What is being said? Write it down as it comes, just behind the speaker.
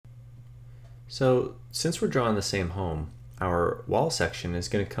So since we're drawing the same home, our wall section is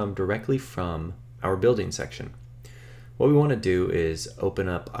going to come directly from our building section. What we want to do is open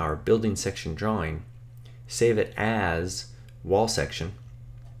up our building section drawing, save it as wall section,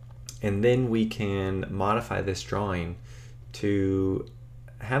 and then we can modify this drawing to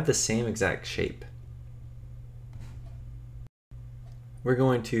have the same exact shape. We're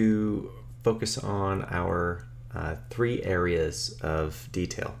going to focus on our three areas of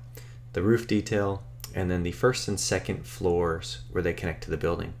detail: the roof detail, and then the first and second floors where they connect to the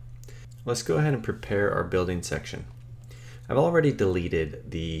building. Let's go ahead and prepare our building section. I've already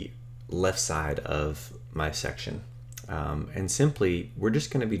deleted the left side of my section, and simply we're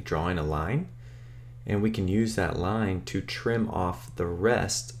just going to be drawing a line, and we can use that line to trim off the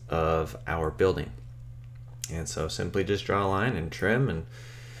rest of our building. And so simply just draw a line and trim and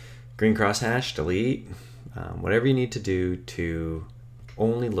green crosshash, delete, whatever you need to do to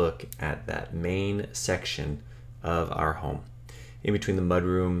only look at that main section of our home, in between the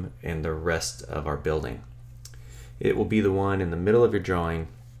mudroom and the rest of our building. It will be the one in the middle of your drawing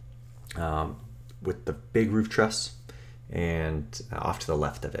with the big roof truss and off to the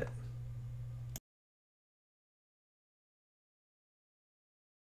left of it.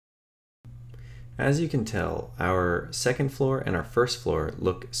 As you can tell, our second floor and our first floor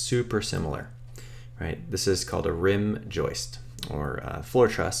look super similar, right? This is called a rim joist, or floor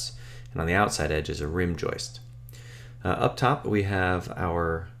truss, and on the outside edge is a rim joist. Up top we have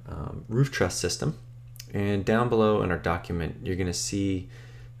our roof truss system, and down below in our document you're going to see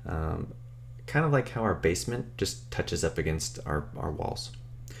kind of like how our basement just touches up against our walls.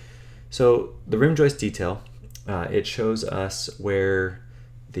 So the rim joist detail, it shows us where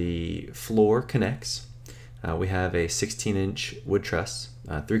the floor connects. We have a 16-inch wood truss,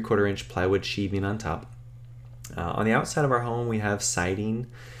 3/4 inch plywood sheathing on top. On the outside of our home we have siding,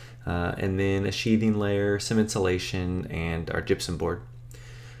 and then a sheathing layer, some insulation, and our gypsum board.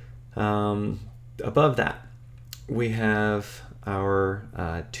 Above that we have our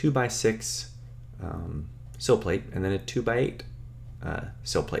 2x6 sill plate, and then a 2x8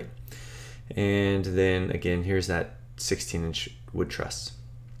 sill plate. And then again, here's that 16-inch wood truss.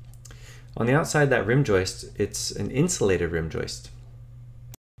 On the outside, that rim joist, it's an insulated rim joist.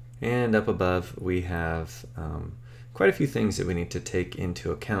 And up above, we have quite a few things that we need to take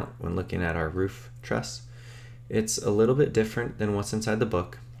into account when looking at our roof truss. It's a little bit different than what's inside the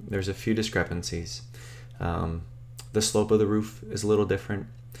book. There's a few discrepancies. The slope of the roof is a little different.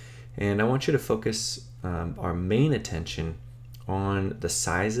 And I want you to focus our main attention on the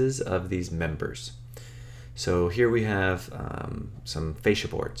sizes of these members. So here we have some fascia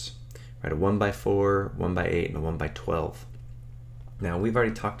boards, right? A 1x4, 1x8, and a 1x12. Now we've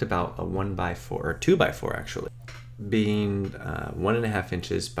already talked about a 1x4, or 2x4 actually, being 1.5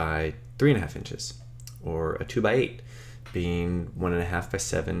 inches by 3.5 inches, or a 2x8 being 1.5 by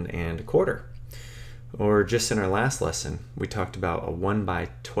 7.25. Or just in our last lesson, we talked about a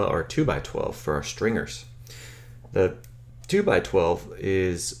 1x12 or 2x12 for our stringers. The 2x12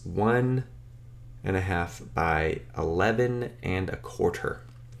 is 1.5 by 11.25.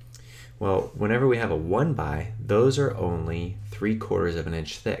 Well, whenever we have a 1x, those are only 3/4 of an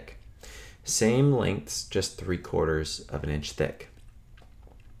inch thick. Same lengths, just 3/4 of an inch thick.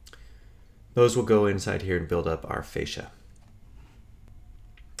 Those will go inside here and build up our fascia.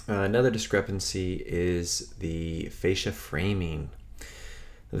 Another discrepancy is the fascia framing.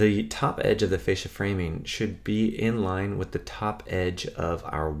 The top edge of the fascia framing should be in line with the top edge of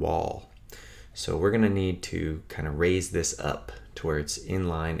our wall. So we're going to need to kind of raise this up to where it's in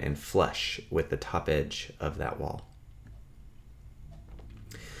line and flush with the top edge of that wall.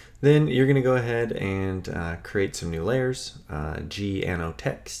 Then you're going to go ahead and create some new layers, G-Ano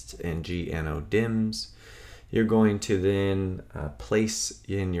text and G-Ano dims. You're going to then place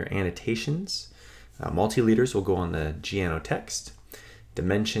in your annotations. Multi-liters will go on the G-Ano text.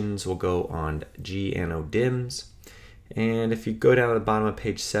 Dimensions will go on G-Ano dims. And if you go down to the bottom of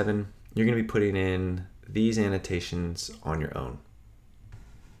page 7, you're going to be putting in these annotations on your own.